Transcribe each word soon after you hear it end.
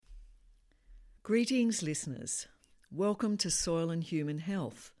Greetings, listeners. Welcome to Soil and Human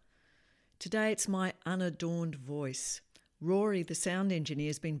Health. Today it's my unadorned voice. Rory, the sound engineer,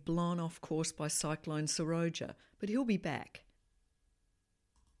 has been blown off course by Cyclone Saroja, but he'll be back.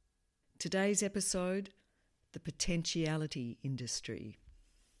 Today's episode, the Potentiality Industry.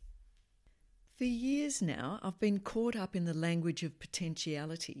 For years now, I've been caught up in the language of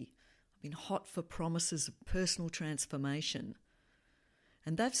potentiality. I've been hot for promises of personal transformation.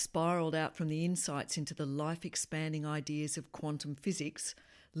 And they've spiralled out from the insights into the life-expanding ideas of quantum physics,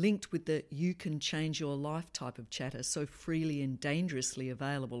 linked with the you can change your life type of chatter so freely and dangerously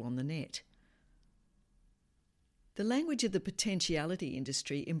available on the net. The language of the potentiality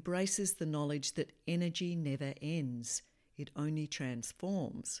industry embraces the knowledge that energy never ends, it only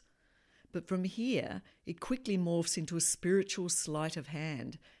transforms. But from here, it quickly morphs into a spiritual sleight of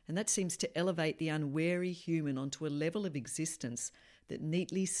hand, and that seems to elevate the unwary human onto a level of existence that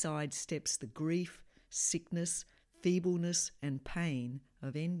neatly sidesteps the grief, sickness, feebleness and pain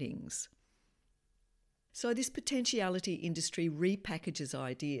of endings. So this potentiality industry repackages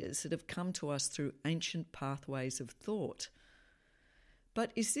ideas that have come to us through ancient pathways of thought.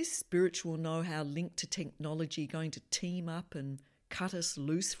 But is this spiritual know-how linked to technology going to team up and cut us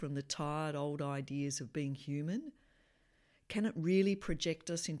loose from the tired old ideas of being human? Can it really project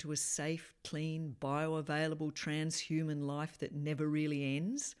us into a safe, clean, bioavailable transhuman life that never really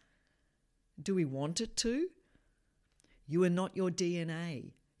ends? Do we want it to? You are not your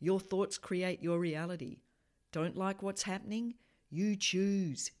DNA. Your thoughts create your reality. Don't like what's happening? You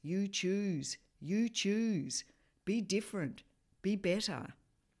choose, you choose, you choose. Be different, be better.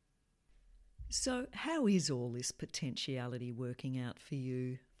 So how is all this potentiality working out for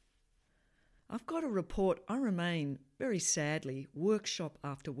you? I've got to report I remain, very sadly, workshop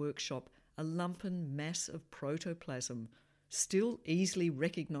after workshop, a lumpen mass of protoplasm, still easily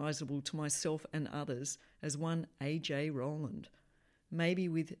recognisable to myself and others as one A.J. Rowland, maybe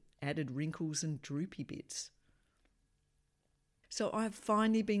with added wrinkles and droopy bits. So I have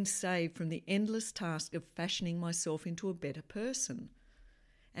finally been saved from the endless task of fashioning myself into a better person.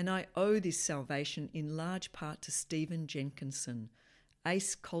 And I owe this salvation in large part to Stephen Jenkinson,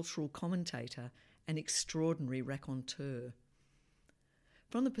 ace cultural commentator and extraordinary raconteur.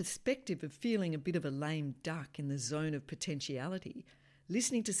 From the perspective of feeling a bit of a lame duck in the zone of potentiality,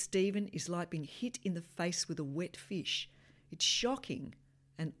 listening to Stephen is like being hit in the face with a wet fish. It's shocking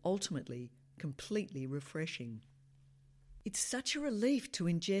and ultimately completely refreshing. It's such a relief to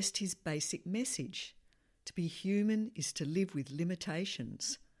ingest his basic message. To be human is to live with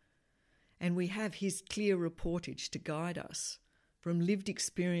limitations. And we have his clear reportage to guide us. From lived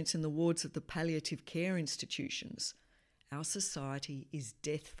experience in the wards of the palliative care institutions, our society is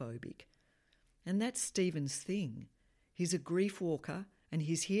death-phobic. And that's Stephen's thing. He's a grief walker and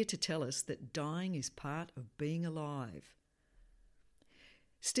he's here to tell us that dying is part of being alive.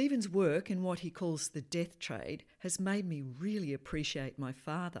 Stephen's work in what he calls the death trade has made me really appreciate my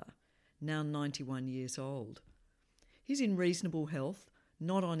father, now 91 years old. He's in reasonable health,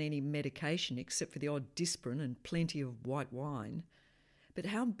 not on any medication except for the odd Disprin and plenty of white wine. But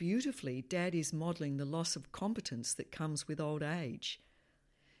how beautifully Dad is modelling the loss of competence that comes with old age.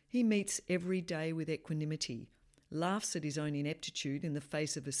 He meets every day with equanimity, laughs at his own ineptitude in the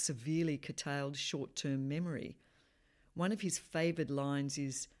face of a severely curtailed short-term memory. One of his favoured lines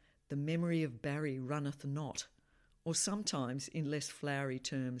is, "The memory of Barry runneth not," or sometimes, in less flowery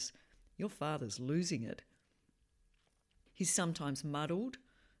terms, "Your father's losing it." He's sometimes muddled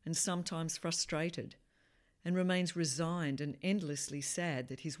and sometimes frustrated, and remains resigned and endlessly sad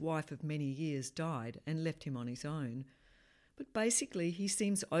that his wife of many years died and left him on his own. But basically he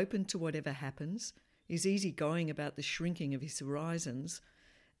seems open to whatever happens, is easygoing about the shrinking of his horizons,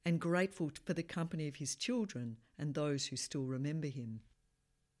 and grateful for the company of his children and those who still remember him.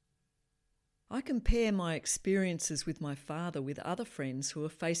 I compare my experiences with my father with other friends who are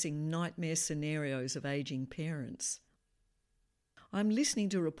facing nightmare scenarios of ageing parents. I'm listening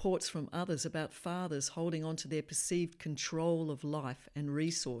to reports from others about fathers holding on to their perceived control of life and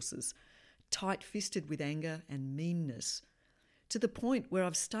resources, tight-fisted with anger and meanness, to the point where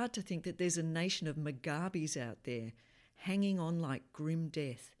I've started to think that there's a nation of Mugabes out there, hanging on like grim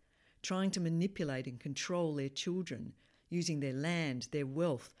death, trying to manipulate and control their children, using their land, their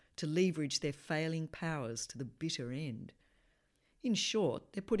wealth, to leverage their failing powers to the bitter end. In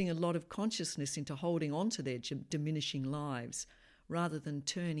short, they're putting a lot of consciousness into holding on to their diminishing lives, rather than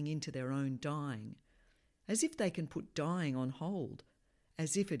turning into their own dying, as if they can put dying on hold,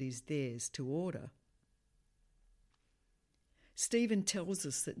 as if it is theirs to order. Stephen tells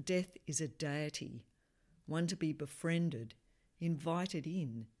us that death is a deity, one to be befriended, invited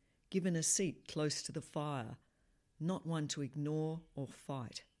in, given a seat close to the fire, not one to ignore or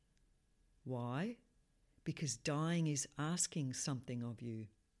fight. Why? Because dying is asking something of you.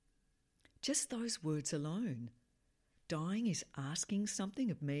 Just those words alone. Dying is asking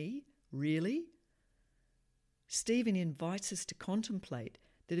something of me? Really? Stephen invites us to contemplate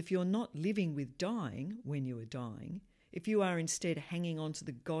that if you're not living with dying when you are dying, if you are instead hanging on to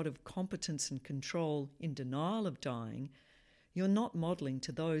the god of competence and control in denial of dying, you're not modelling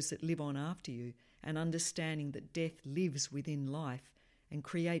to those that live on after you and understanding that death lives within life and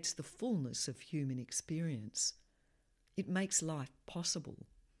creates the fullness of human experience. It makes life possible.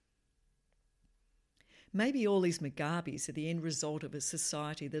 Maybe all these Mugabes are the end result of a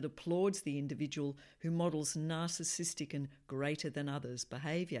society that applauds the individual who models narcissistic and greater-than-others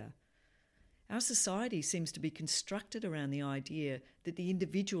behaviour. Our society seems to be constructed around the idea that the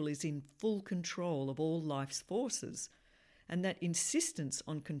individual is in full control of all life's forces, and that insistence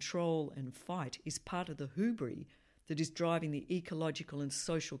on control and fight is part of the hubris that is driving the ecological and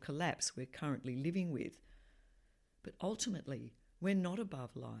social collapse we're currently living with. But ultimately, we're not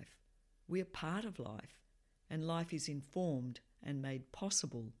above life. We're part of life, and life is informed and made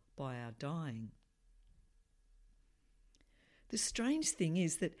possible by our dying. The strange thing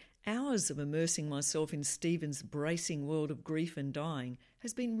is that hours of immersing myself in Stephen's bracing world of grief and dying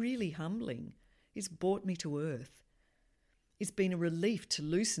has been really humbling. It's brought me to earth. It's been a relief to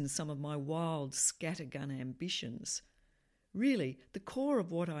loosen some of my wild, scattergun ambitions. Really, the core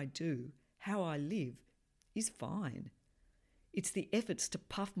of what I do, how I live, is fine. It's the efforts to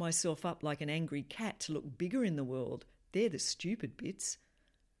puff myself up like an angry cat to look bigger in the world. They're the stupid bits.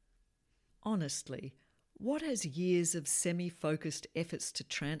 Honestly, what has years of semi-focused efforts to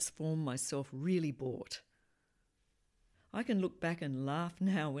transform myself really bought? I can look back and laugh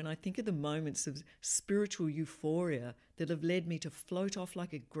now when I think of the moments of spiritual euphoria that have led me to float off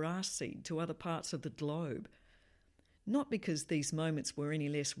like a grass seed to other parts of the globe. Not because these moments were any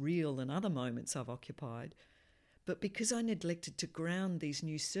less real than other moments I've occupied, but because I neglected to ground these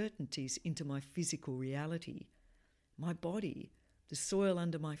new certainties into my physical reality, my body, the soil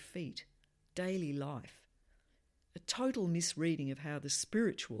under my feet, daily life. A total misreading of how the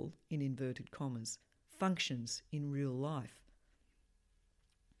spiritual, in inverted commas, functions in real life.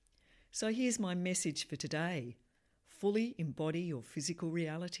 So here's my message for today. Fully embody your physical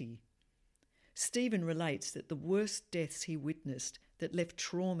reality. Stephen relates that the worst deaths he witnessed that left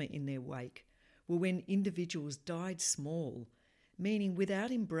trauma in their wake were when individuals died small, meaning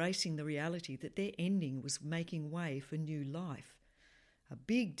without embracing the reality that their ending was making way for new life. A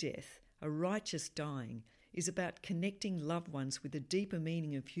big death, a righteous dying, is about connecting loved ones with the deeper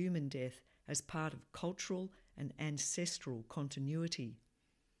meaning of human death as part of cultural and ancestral continuity.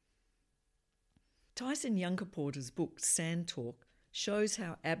 Tyson Yunkaporta's book Sand Talk shows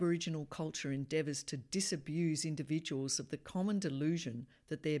how Aboriginal culture endeavours to disabuse individuals of the common delusion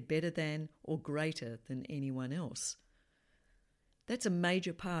that they're better than or greater than anyone else. That's a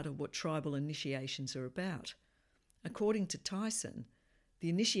major part of what tribal initiations are about. According to Tyson, the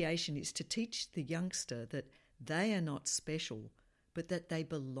initiation is to teach the youngster that they are not special, but that they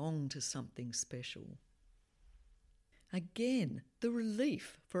belong to something special. Again, the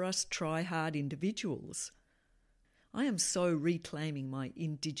relief for us try-hard individuals. I am so reclaiming my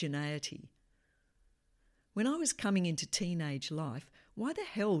indigeneity. When I was coming into teenage life, why the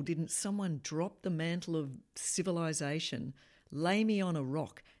hell didn't someone drop the mantle of civilization, lay me on a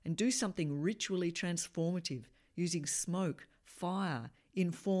rock and do something ritually transformative using smoke, fire,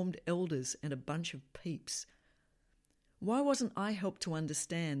 informed elders and a bunch of peeps? Why wasn't I helped to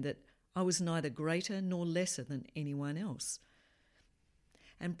understand that I was neither greater nor lesser than anyone else,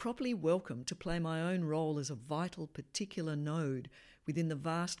 and properly welcome to play my own role as a vital particular node within the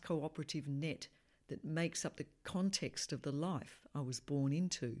vast cooperative net that makes up the context of the life I was born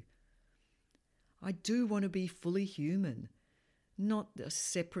into? I do want to be fully human, not a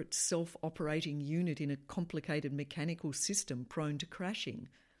separate self-operating unit in a complicated mechanical system prone to crashing,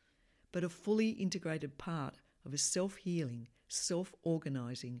 but a fully integrated part of a self-healing,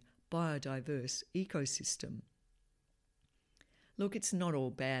 self-organising, biodiverse ecosystem. Look, it's not all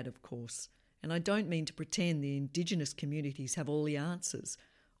bad, of course, and I don't mean to pretend the Indigenous communities have all the answers,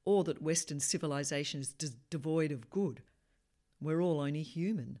 or that Western civilization is devoid of good. We're all only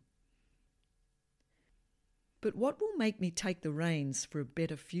human. But what will make me take the reins for a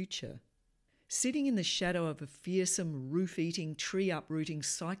better future? Sitting in the shadow of a fearsome, roof-eating, tree-uprooting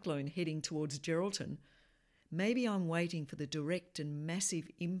cyclone heading towards Geraldton, maybe I'm waiting for the direct and massive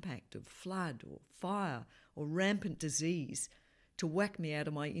impact of flood or fire or rampant disease to whack me out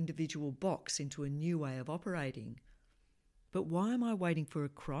of my individual box into a new way of operating. But why am I waiting for a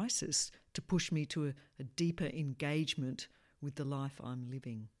crisis to push me to a deeper engagement with the life I'm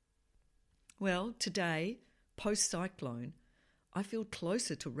living? Well, today, post-cyclone, I feel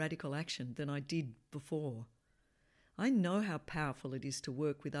closer to radical action than I did before. I know how powerful it is to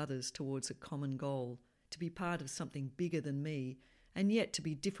work with others towards a common goal, to be part of something bigger than me, and yet to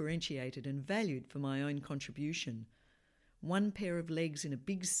be differentiated and valued for my own contribution. One pair of legs in a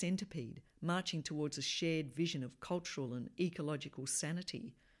big centipede, marching towards a shared vision of cultural and ecological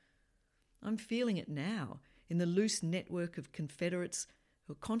sanity. I'm feeling it now in the loose network of Confederates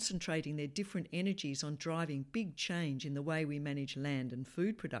who are concentrating their different energies on driving big change in the way we manage land and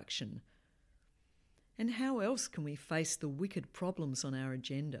food production. And how else can we face the wicked problems on our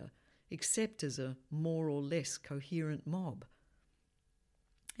agenda except as a more or less coherent mob?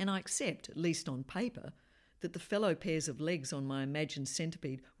 And I accept, at least on paper, that the fellow pairs of legs on my imagined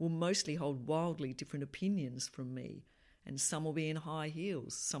centipede will mostly hold wildly different opinions from me, and some will be in high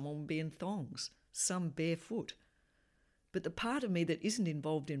heels, some will be in thongs, some barefoot. But the part of me that isn't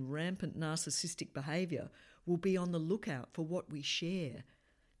involved in rampant narcissistic behaviour will be on the lookout for what we share,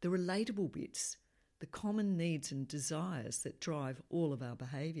 the relatable bits, the common needs and desires that drive all of our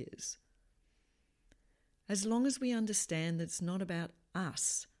behaviours. As long as we understand that it's not about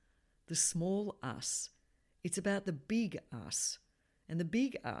us, the small us, it's about the big us, and the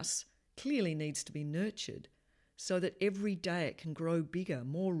big us clearly needs to be nurtured so that every day it can grow bigger,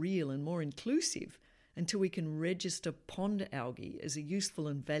 more real and more inclusive until we can register pond algae as a useful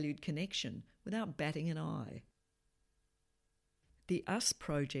and valued connection without batting an eye. The US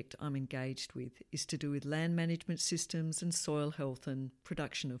project I'm engaged with is to do with land management systems and soil health and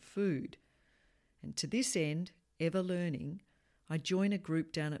production of food. And to this end, ever learning, I join a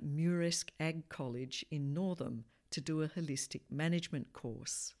group down at Muresk Ag College in Northam to do a holistic management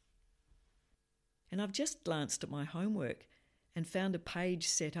course. And I've just glanced at my homework and found a page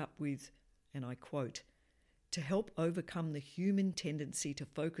set up with, and I quote, "to help overcome the human tendency to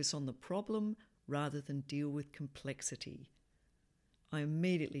focus on the problem rather than deal with complexity." I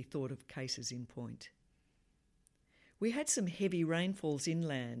immediately thought of cases in point. We had some heavy rainfalls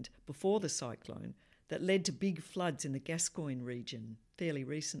inland before the cyclone that led to big floods in the Gascoyne region fairly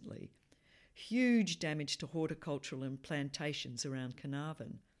recently. Huge damage to horticultural and plantations around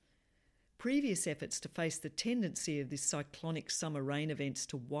Carnarvon. Previous efforts to face the tendency of this cyclonic summer rain events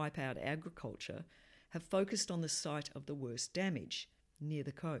to wipe out agriculture have focused on the site of the worst damage, near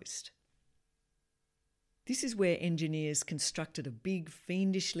the coast. This is where engineers constructed a big,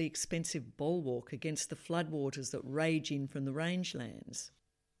 fiendishly expensive bulwark against the floodwaters that rage in from the rangelands.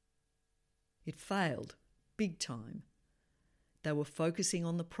 It failed, big time. They were focusing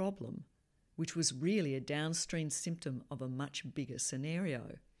on the problem, which was really a downstream symptom of a much bigger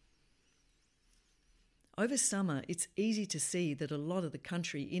scenario. Over summer, it's easy to see that a lot of the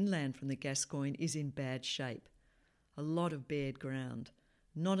country inland from the Gascoyne is in bad shape. A lot of bared ground,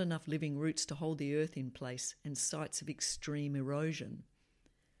 not enough living roots to hold the earth in place, and sites of extreme erosion.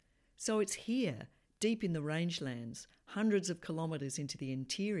 So it's here, deep in the rangelands, hundreds of kilometres into the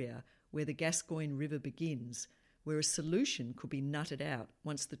interior, where the Gascoyne River begins, where a solution could be nutted out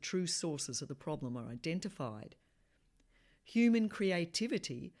once the true sources of the problem are identified. Human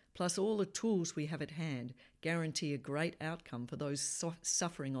creativity, plus all the tools we have at hand, guarantee a great outcome for those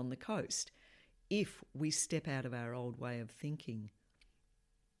suffering on the coast, if we step out of our old way of thinking.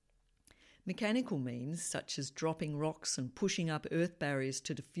 Mechanical means, such as dropping rocks and pushing up earth barriers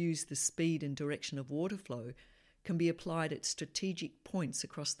to diffuse the speed and direction of water flow, can be applied at strategic points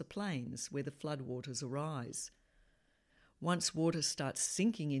across the plains where the floodwaters arise. Once water starts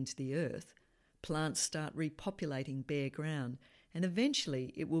sinking into the earth, plants start repopulating bare ground, and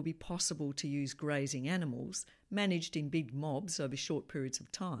eventually it will be possible to use grazing animals, managed in big mobs over short periods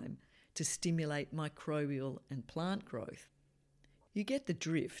of time, to stimulate microbial and plant growth. You get the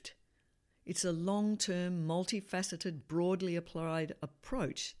drift. It's a long-term, multifaceted, broadly applied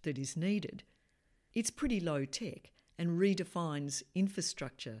approach that is needed. It's pretty low-tech and redefines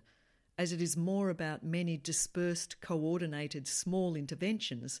infrastructure, as it is more about many dispersed, coordinated, small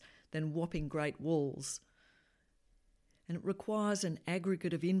interventions than whopping great walls. And it requires an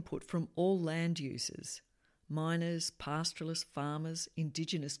aggregate of input from all land users, miners, pastoralists, farmers,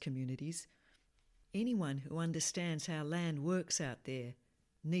 Indigenous communities. Anyone who understands how land works out there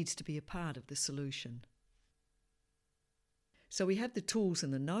needs to be a part of the solution. So we have the tools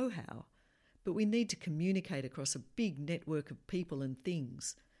and the know-how, but we need to communicate across a big network of people and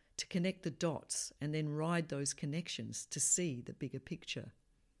things to connect the dots and then ride those connections to see the bigger picture.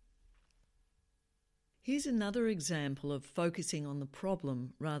 Here's another example of focusing on the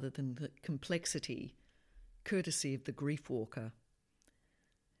problem rather than the complexity. courtesy of the grief walker.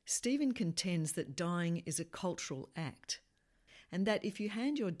 Stephen contends that dying is a cultural act, and that if you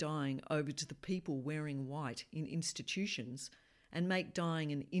hand your dying over to the people wearing white in institutions and make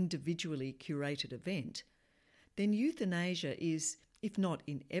dying an individually curated event, then euthanasia is, if not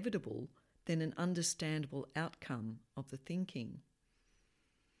inevitable, then an understandable outcome of the thinking.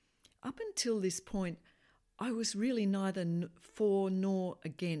 Up until this point, I was really neither for nor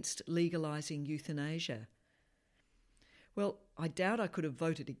against legalising euthanasia. Well, I doubt I could have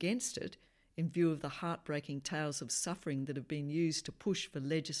voted against it in view of the heartbreaking tales of suffering that have been used to push for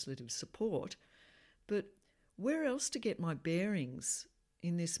legislative support, but where else to get my bearings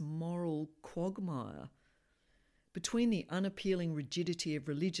in this moral quagmire? Between the unappealing rigidity of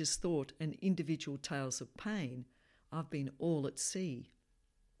religious thought and individual tales of pain, I've been all at sea.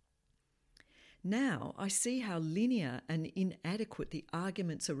 Now I see how linear and inadequate the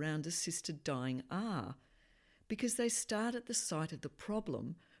arguments around assisted dying are, because they start at the site of the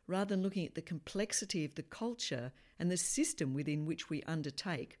problem rather than looking at the complexity of the culture and the system within which we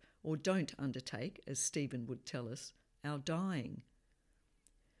undertake, or don't undertake, as Stephen would tell us, our dying.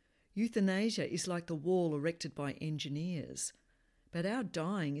 Euthanasia is like the wall erected by engineers, but our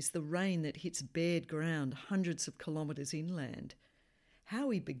dying is the rain that hits bared ground hundreds of kilometres inland. How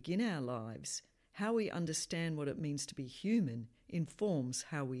we begin our lives, how we understand what it means to be human, informs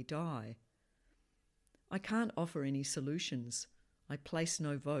how we die. I can't offer any solutions. I place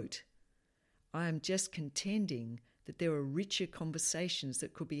no vote. I am just contending that there are richer conversations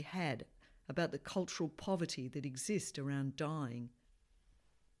that could be had about the cultural poverty that exists around dying.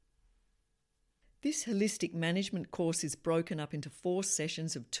 This holistic management course is broken up into 4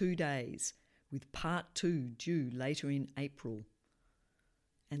 sessions of 2 days, with part 2 due later in April.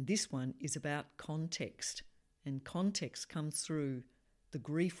 And this one is about context, and context comes through the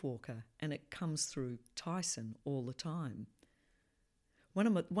grief walker, and it comes through Tyson all the time. One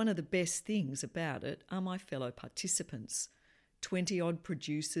of the best things about it are my fellow participants, 20-odd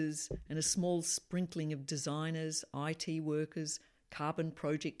producers and a small sprinkling of designers, IT workers, carbon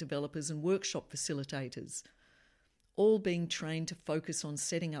project developers and workshop facilitators, all being trained to focus on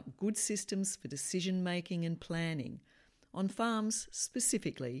setting up good systems for decision-making and planning, on farms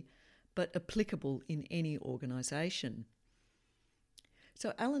specifically, but applicable in any organisation.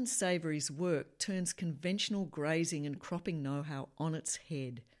 So Allan Savory's work turns conventional grazing and cropping know-how on its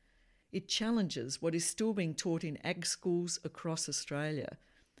head. It challenges what is still being taught in ag schools across Australia.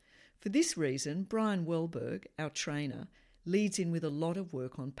 For this reason, Brian Welberg, our trainer, leads in with a lot of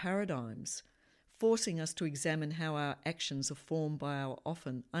work on paradigms, forcing us to examine how our actions are formed by our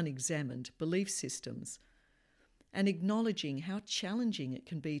often unexamined belief systems, and acknowledging how challenging it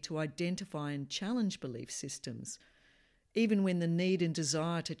can be to identify and challenge belief systems, even when the need and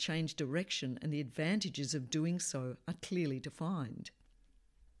desire to change direction and the advantages of doing so are clearly defined.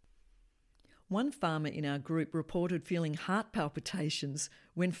 One farmer in our group reported feeling heart palpitations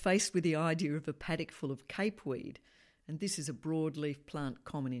when faced with the idea of a paddock full of capeweed, and this is a broadleaf plant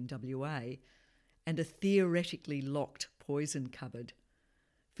common in WA, and a theoretically locked poison cupboard.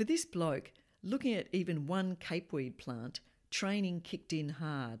 For this bloke, looking at even one capeweed plant, training kicked in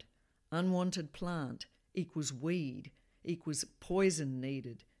hard. Unwanted plant equals weed, equals poison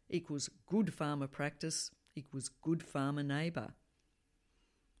needed, equals good farmer practice, equals good farmer neighbour.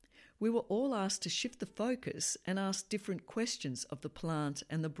 We were all asked to shift the focus and ask different questions of the plant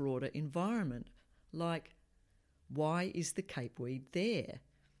and the broader environment, like, why is the capeweed there?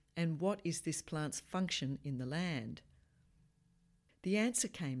 And what is this plant's function in the land? The answer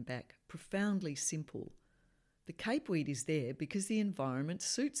came back profoundly simple. The capeweed is there because the environment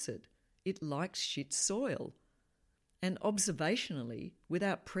suits it. It likes shit soil. And observationally,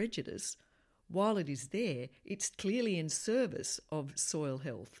 without prejudice, while it is there, it's clearly in service of soil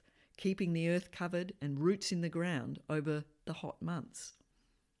health, keeping the earth covered and roots in the ground over the hot months.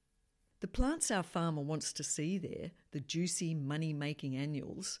 The plants our farmer wants to see there, the juicy, money-making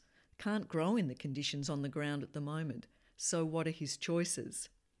annuals, can't grow in the conditions on the ground at the moment, so what are his choices?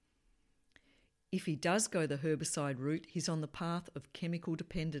 If he does go the herbicide route, he's on the path of chemical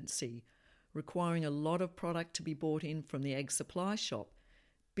dependency, requiring a lot of product to be bought in from the ag supply shop,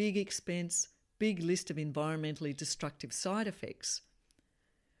 big expense, big list of environmentally destructive side effects.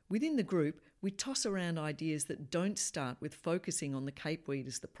 Within the group, we toss around ideas that don't start with focusing on the capeweed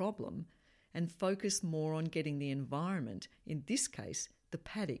as the problem and focus more on getting the environment, in this case the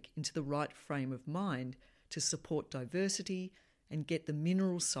paddock, into the right frame of mind to support diversity and get the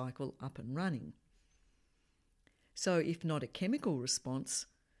mineral cycle up and running. So if not a chemical response,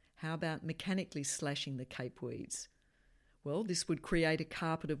 how about mechanically slashing the capeweeds? Well, this would create a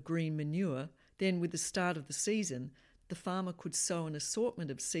carpet of green manure Then, with the start of the season, the farmer could sow an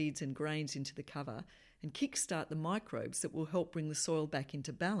assortment of seeds and grains into the cover and kickstart the microbes that will help bring the soil back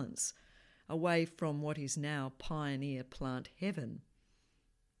into balance, away from what is now pioneer plant heaven.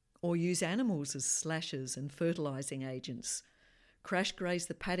 Or use animals as slashers and fertilising agents. Crash graze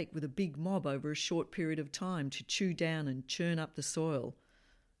the paddock with a big mob over a short period of time to chew down and churn up the soil.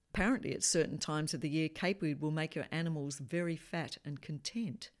 Apparently at certain times of the year, capeweed will make your animals very fat and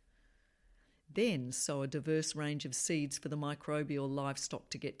content. Then sow a diverse range of seeds for the microbial livestock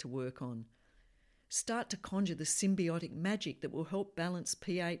to get to work on. Start to conjure the symbiotic magic that will help balance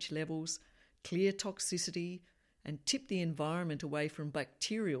pH levels, clear toxicity, and tip the environment away from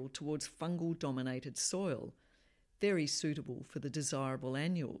bacterial towards fungal-dominated soil, very suitable for the desirable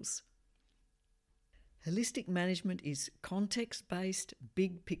annuals. Holistic management is context-based,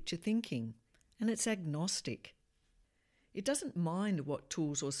 big-picture thinking, and it's agnostic. It doesn't mind what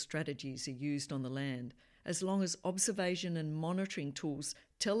tools or strategies are used on the land, as long as observation and monitoring tools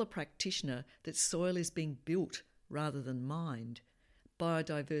tell a practitioner that soil is being built rather than mined,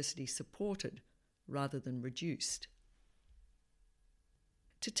 biodiversity supported rather than reduced.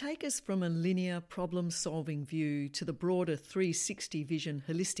 To take us from a linear problem-solving view to the broader 360 vision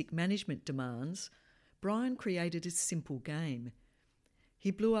holistic management demands, Brian created a simple game. He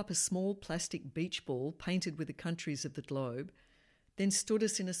blew up a small plastic beach ball painted with the countries of the globe, then stood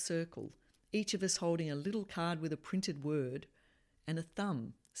us in a circle, each of us holding a little card with a printed word and a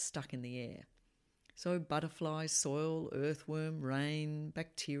thumb stuck in the air. So butterfly, soil, earthworm, rain,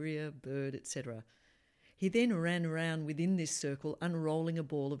 bacteria, bird, etc. He then ran around within this circle, unrolling a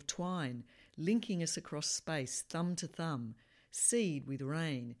ball of twine, linking us across space, thumb to thumb, seed with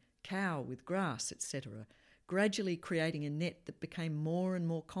rain, cow with grass, etc., gradually creating a net that became more and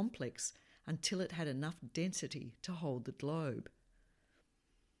more complex until it had enough density to hold the globe.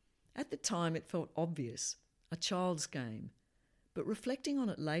 At the time it felt obvious, a child's game, but reflecting on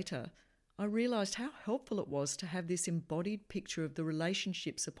it later, I realised how helpful it was to have this embodied picture of the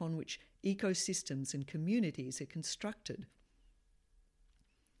relationships upon which ecosystems and communities are constructed.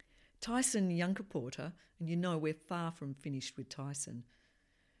 Tyson Yunkaporta, and you know we're far from finished with Tyson,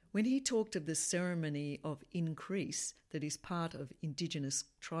 when he talked of the ceremony of increase that is part of Indigenous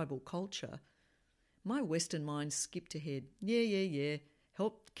tribal culture, my Western mind skipped ahead. Yeah,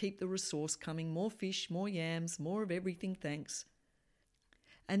 help keep the resource coming, more fish, more yams, more of everything, thanks.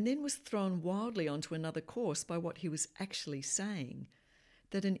 And then was thrown wildly onto another course by what he was actually saying,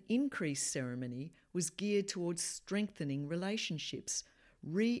 that an increase ceremony was geared towards strengthening relationships,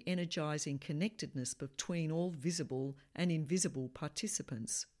 re-energising connectedness between all visible and invisible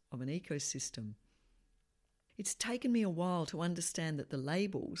participants of an ecosystem. It's taken me a while to understand that the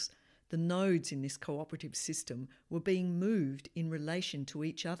labels, the nodes in this cooperative system, were being moved in relation to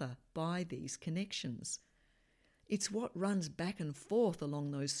each other by these connections. It's what runs back and forth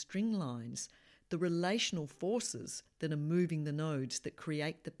along those string lines, the relational forces that are moving the nodes that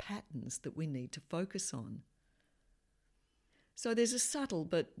create the patterns that we need to focus on. So there's a subtle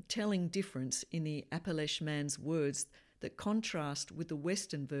but telling difference in the Appalachian man's words that contrast with the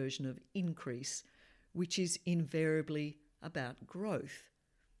Western version of increase, which is invariably about growth,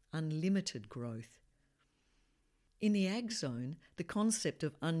 unlimited growth. In the ag zone, the concept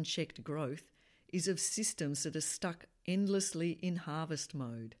of unchecked growth is of systems that are stuck endlessly in harvest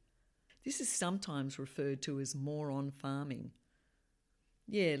mode. This is sometimes referred to as moron farming.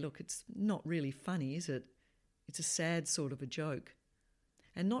 Yeah, look, it's not really funny, is it? It's a sad sort of a joke,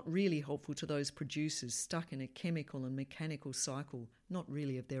 and not really helpful to those producers stuck in a chemical and mechanical cycle, not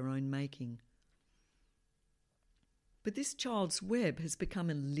really of their own making. But this child's web has become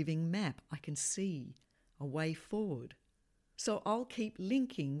a living map I can see, a way forward. So I'll keep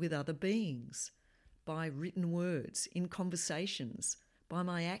linking with other beings, by written words, in conversations, by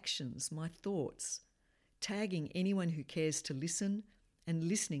my actions, my thoughts, tagging anyone who cares to listen and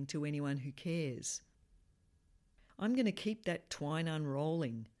listening to anyone who cares. I'm going to keep that twine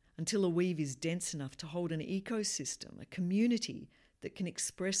unrolling until a weave is dense enough to hold an ecosystem, a community that can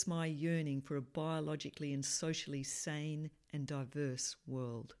express my yearning for a biologically and socially sane and diverse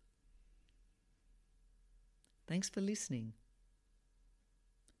world. Thanks for listening.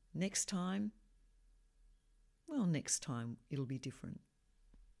 Next time it'll be different.